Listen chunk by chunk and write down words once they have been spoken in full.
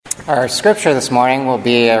Our scripture this morning will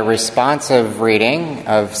be a responsive reading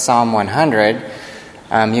of Psalm 100.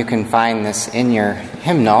 You can find this in your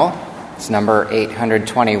hymnal. It's number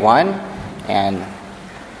 821, and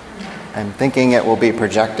I'm thinking it will be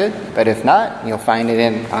projected, but if not, you'll find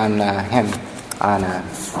it on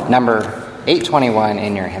number 821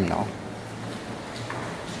 in your hymnal.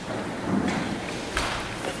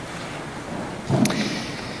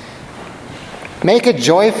 Make a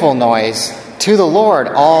joyful noise to the Lord,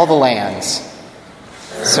 all the lands.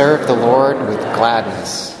 Serve the Lord with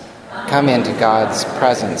gladness. Come into God's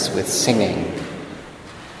presence with singing.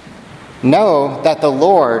 Know that the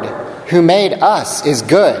Lord who made us is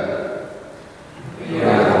good. We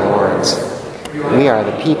are the Lord's. We are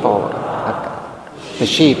the people of God, the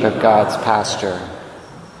sheep of God's pasture.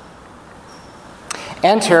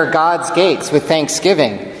 Enter God's gates with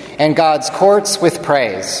thanksgiving and God's courts with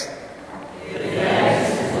praise.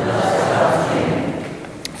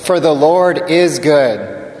 For the Lord is good.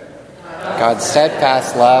 God's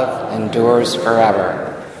steadfast love endures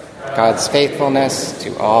forever. God's faithfulness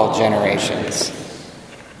to all generations.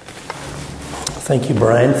 Thank you,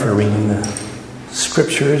 Brian, for reading the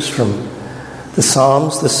scriptures from the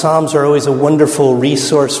Psalms. The Psalms are always a wonderful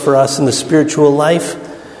resource for us in the spiritual life.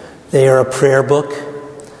 They are a prayer book.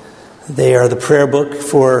 They are the prayer book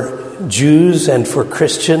for Jews and for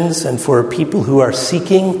Christians and for people who are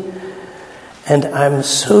seeking. And I'm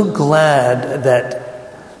so glad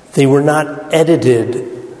that they were not edited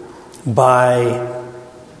by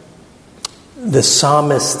the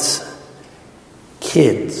psalmist's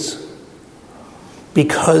kids.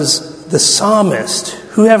 Because the psalmist,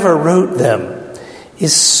 whoever wrote them,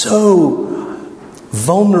 is so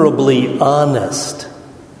vulnerably honest.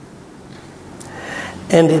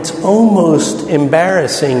 And it's almost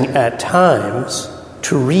embarrassing at times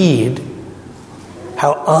to read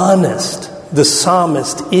how honest the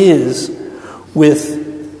psalmist is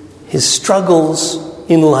with his struggles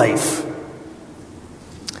in life.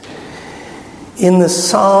 In the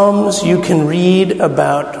Psalms, you can read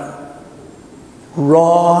about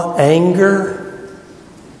raw anger,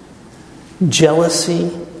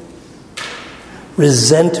 jealousy,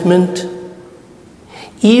 resentment,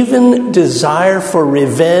 even desire for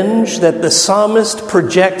revenge that the psalmist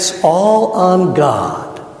projects all on God.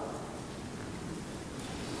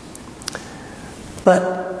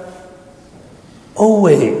 But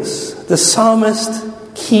always, the psalmist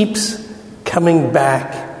keeps coming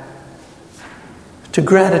back to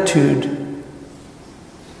gratitude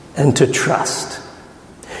and to trust.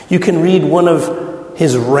 You can read one of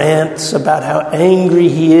his rants about how angry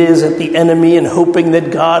he is at the enemy and hoping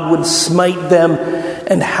that God would smite them,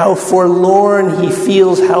 and how forlorn he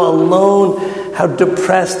feels, how alone, how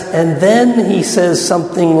depressed. And then he says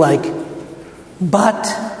something like,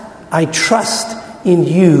 "But I trust in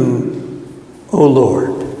you, O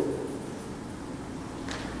Lord."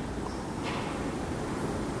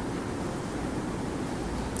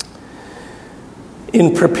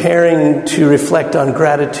 In preparing to reflect on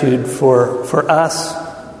gratitude for us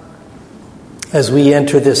as we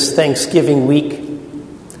enter this Thanksgiving week,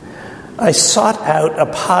 I sought out a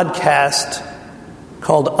podcast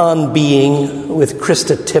called On Being with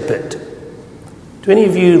Krista Tippett. Do any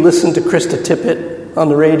of you listen to Krista Tippett on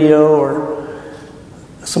the radio or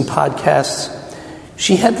some podcasts?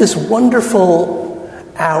 She had this wonderful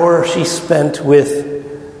hour she spent with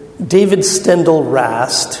David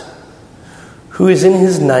Steindl-Rast, who is in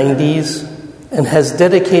his 90s and has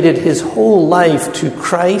dedicated his whole life to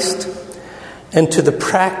Christ and to the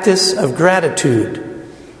practice of gratitude.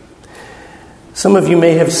 Some of you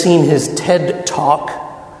may have seen his TED Talk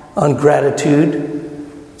on gratitude.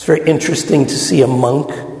 It's very interesting to see a monk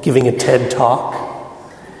giving a TED Talk.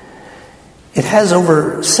 It has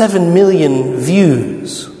over 7 million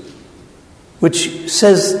views, which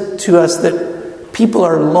says to us that people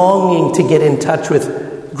are longing to get in touch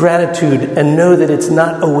with gratitude and know that it's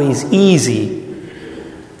not always easy,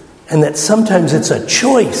 and that sometimes it's a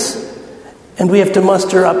choice, and we have to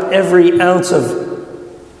muster up every ounce of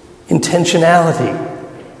intentionality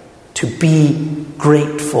to be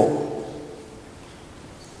grateful.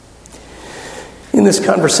 In this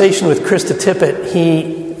conversation with Krista Tippett,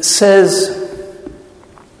 he says,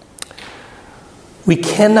 we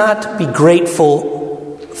cannot be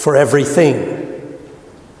grateful for everything,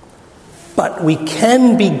 but we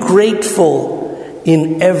can be grateful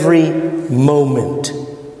in every moment.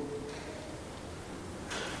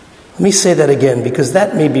 Let me say that again, because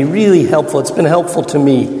that may be really helpful. It's been helpful to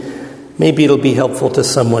me. Maybe it'll be helpful to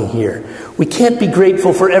someone here. We can't be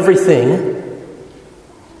grateful for everything,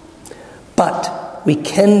 but we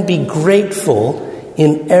can be grateful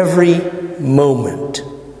in every moment.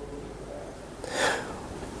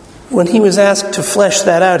 when he was asked to flesh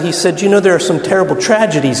that out, he said, there are some terrible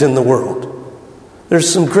tragedies in the world.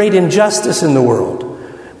 There's some great injustice in the world.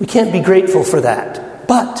 We can't be grateful for that.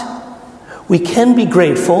 But we can be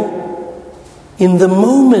grateful in the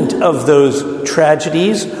moment of those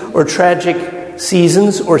tragedies or tragic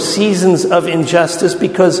seasons or seasons of injustice,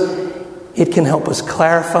 because it can help us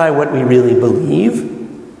clarify what we really believe.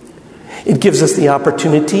 It gives us the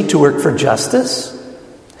opportunity to work for justice.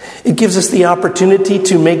 It gives us the opportunity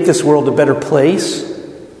to make this world a better place.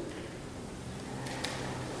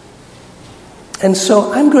 And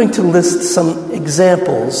so I'm going to list some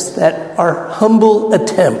examples that are humble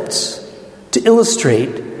attempts to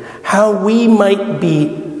illustrate how we might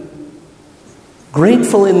be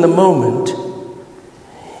grateful in the moment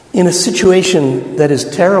in a situation that is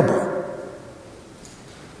terrible.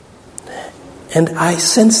 And I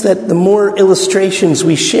sense that the more illustrations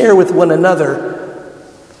we share with one another,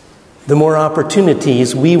 the more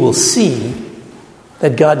opportunities we will see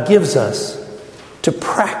that God gives us to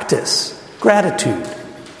practice gratitude.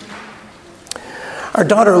 Our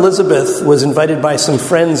daughter Elizabeth was invited by some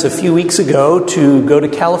friends a few weeks ago to go to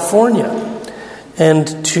California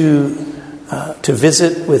and to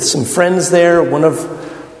visit with some friends there. One of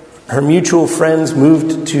her mutual friends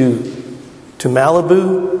moved to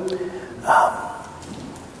Malibu.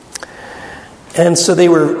 And so they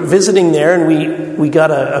were visiting there, and we got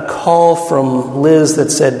a call from Liz that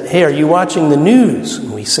said, "Hey, are you watching the news?"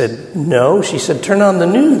 And we said, "No." She said, "Turn on the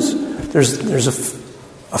news. There's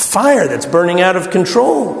a fire that's burning out of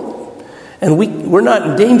control. And we're not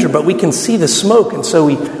in danger, but we can see the smoke." And so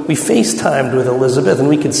we FaceTimed with Elizabeth, and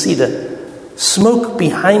we could see the smoke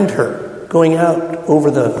behind her going out over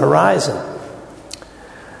the horizon.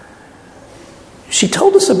 She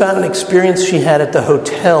told us about an experience she had at the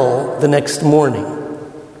hotel the next morning.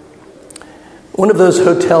 One of those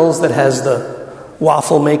hotels that has the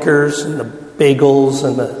waffle makers and the bagels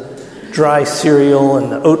and the dry cereal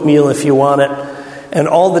and the oatmeal if you want it. And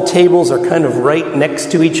all the tables are kind of right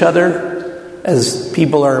next to each other as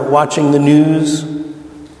people are watching the news.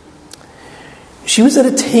 She was at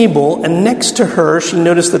a table, and next to her, she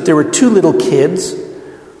noticed that there were two little kids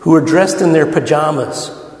who were dressed in their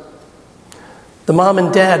pajamas. The mom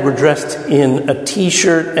and dad were dressed in a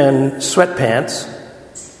t-shirt and sweatpants,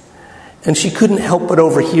 and she couldn't help but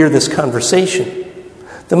overhear this conversation.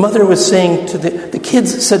 The mother was saying to the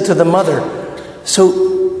kids said to the mother, "So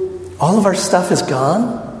all of our stuff is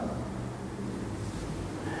gone?"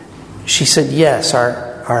 She said, "Yes,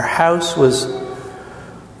 our house was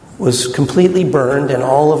completely burned and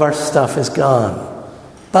all of our stuff is gone.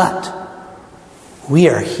 But we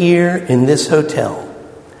are here in this hotel,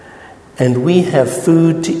 and we have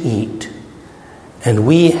food to eat, and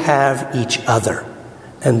we have each other.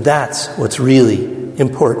 And that's what's really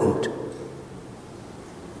important."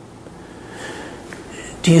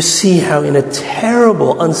 Do you see how in a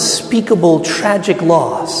terrible, unspeakable, tragic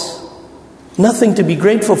loss, nothing to be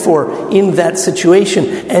grateful for in that situation,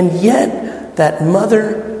 and yet that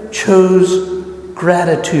mother chose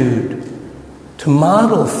gratitude to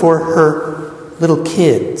model for her little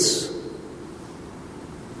kids?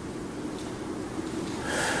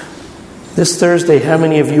 This Thursday, how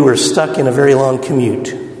many of you were stuck in a very long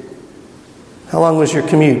commute? How long was your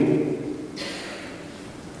commute?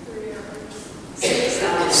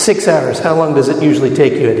 6 hours. How long does it usually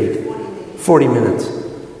take you, Eddie? 40 minutes.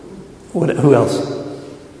 Who else?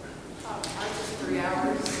 3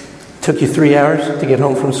 hours. Took you 3 hours to get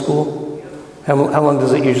home from school? How long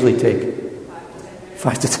does it usually take?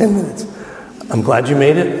 5 to 10 minutes. I'm glad you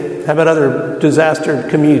made it. How about other disaster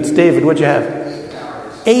commutes? David, what'd you have?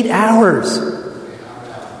 8 hours.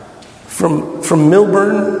 From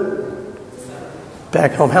Milburn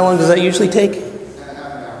back home. How long does that usually take?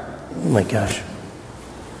 Oh my gosh.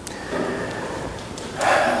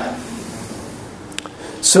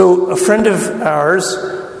 So a friend of ours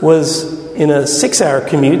was in a 6-hour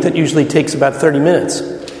commute that usually takes about 30 minutes.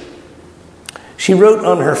 She wrote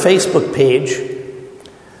on her Facebook page,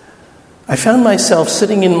 "I found myself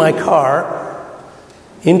sitting in my car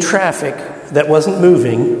in traffic that wasn't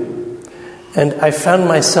moving, and I found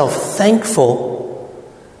myself thankful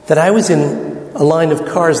that I was in a line of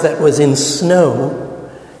cars that was in snow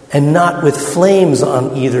and not with flames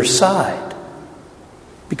on either side."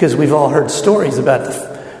 Because we've all heard stories about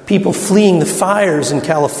the people fleeing the fires in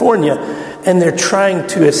California, and they're trying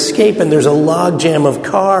to escape, and there's a logjam of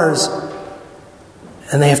cars,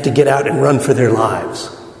 and they have to get out and run for their lives.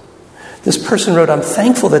 This person wrote, "I'm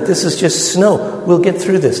thankful that this is just snow. We'll get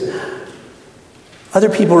through this." Other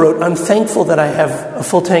people wrote, "I'm thankful that I have a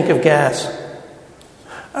full tank of gas.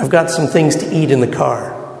 I've got some things to eat in the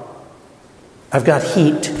car. I've got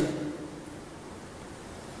heat.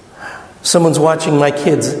 Someone's watching my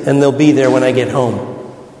kids and they'll be there when I get home.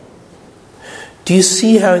 Do you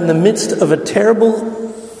see how in the midst of a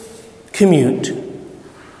terrible commute,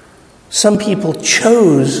 some people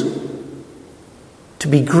chose to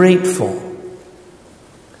be grateful?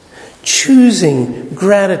 Choosing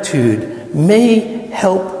gratitude may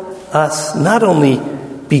help us not only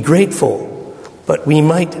be grateful, but we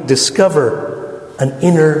might discover an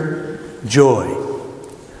inner joy.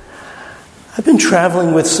 I've been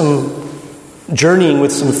journeying with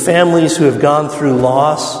some families who have gone through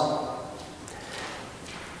loss.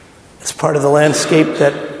 It's part of the landscape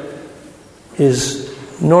that is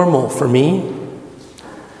normal for me.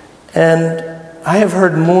 And I have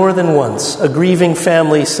heard more than once a grieving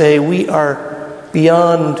family say, we are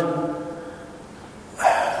beyond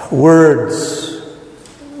words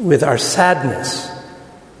with our sadness,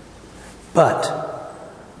 but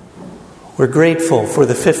we're grateful for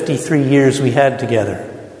the 53 years we had together.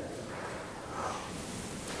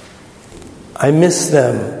 I miss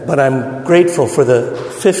them, but I'm grateful for the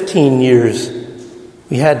 15 years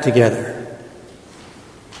we had together.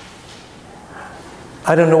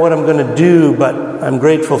 I don't know what I'm going to do, but I'm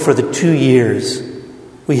grateful for the 2 years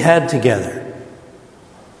we had together.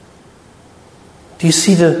 Do you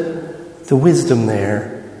see the wisdom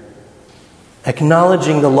there?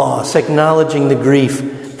 Acknowledging the loss, acknowledging the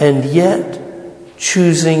grief, and yet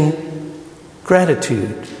choosing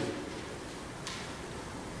gratitude.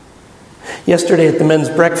 Yesterday at the men's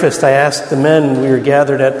breakfast, I asked the men, we were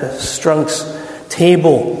gathered at the Strunk's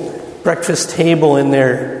breakfast table in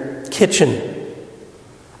their kitchen.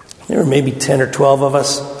 There were maybe 10 or 12 of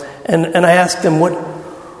us. And I asked them,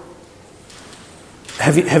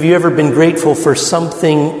 have you ever been grateful for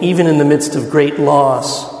something, even in the midst of great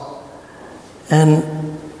loss?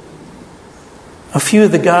 And a few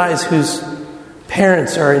of the guys whose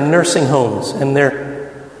parents are in nursing homes, and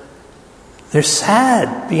they're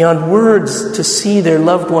sad beyond words to see their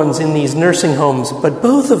loved ones in these nursing homes. But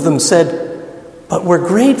both of them said, but we're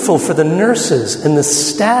grateful for the nurses and the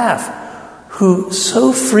staff who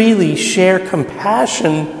so freely share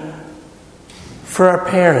compassion for our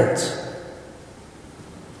parents.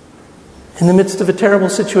 In the midst of a terrible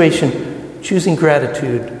situation, choosing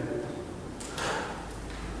gratitude.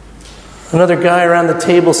 Another guy around the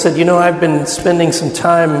table said, I've been spending some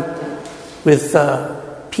time with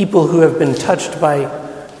people who have been touched by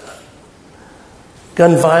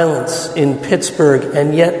gun violence in Pittsburgh,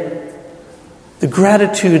 and yet the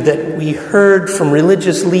gratitude that we heard from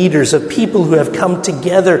religious leaders of people who have come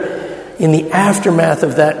together in the aftermath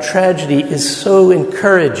of that tragedy is so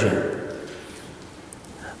encouraging.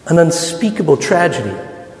 An unspeakable tragedy,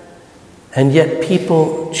 and yet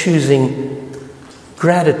people choosing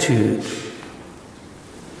gratitude.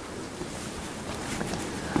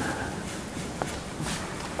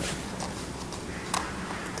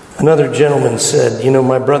 Another gentleman said,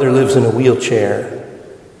 my brother lives in a wheelchair.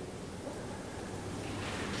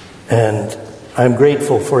 And I'm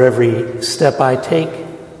grateful for every step I take.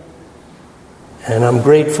 And I'm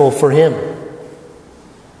grateful for him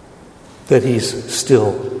that he's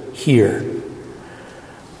still here.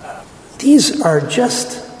 These are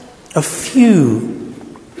just a few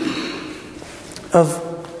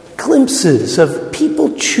of glimpses of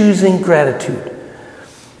people choosing gratitude.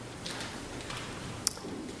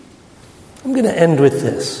 I'm going to end with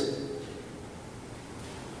this.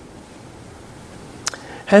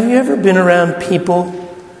 Have you ever been around people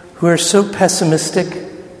who are so pessimistic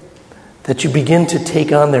that you begin to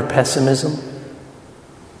take on their pessimism?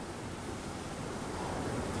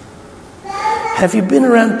 Have you been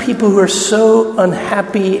around people who are so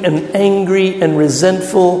unhappy and angry and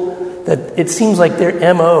resentful that it seems like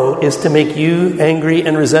their MO is to make you angry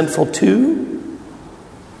and resentful too?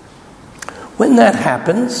 When that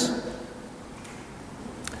happens,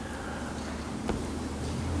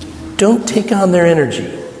 don't take on their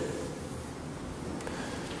energy.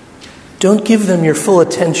 Don't give them your full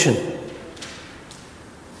attention.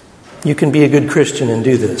 You can be a good Christian and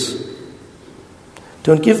do this.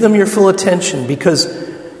 Don't give them your full attention because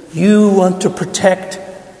you want to protect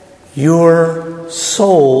your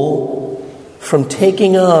soul from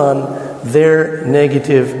taking on their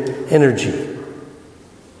negative energy.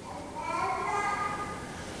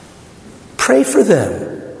 Pray for them.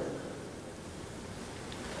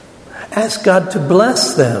 Ask God to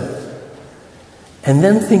bless them. And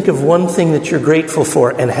then think of one thing that you're grateful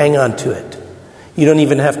for and hang on to it. You don't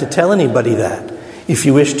even have to tell anybody that. If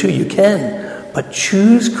you wish to, you can. But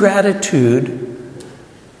choose gratitude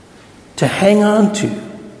to hang on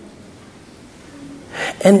to.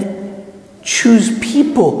 And choose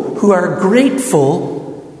people who are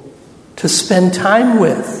grateful to spend time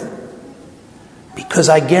with. because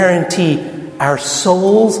I guarantee our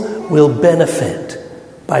souls will benefit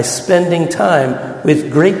by spending time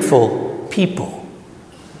with grateful people.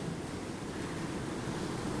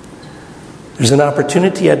 There's an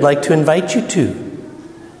opportunity I'd like to invite you to.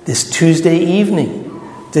 This Tuesday evening,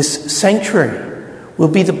 this sanctuary will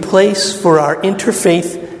be the place for our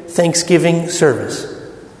interfaith Thanksgiving service.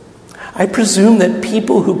 I presume that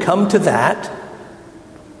people who come to that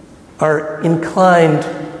are inclined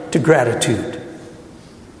to gratitude.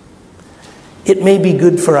 It may be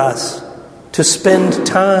good for us to spend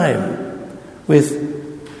time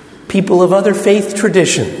with people of other faith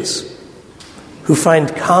traditions who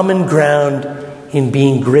find common ground in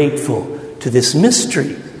being grateful to this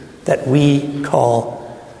mystery that we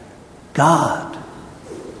call God.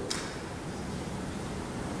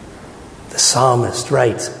 The psalmist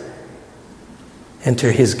writes,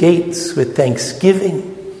 "Enter his gates with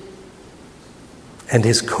thanksgiving and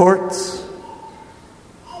his courts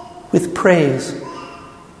with praise."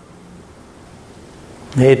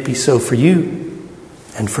 May it be so for you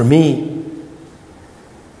and for me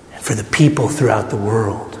and for the people throughout the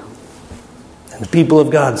world. And the people of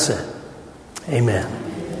God said, Amen.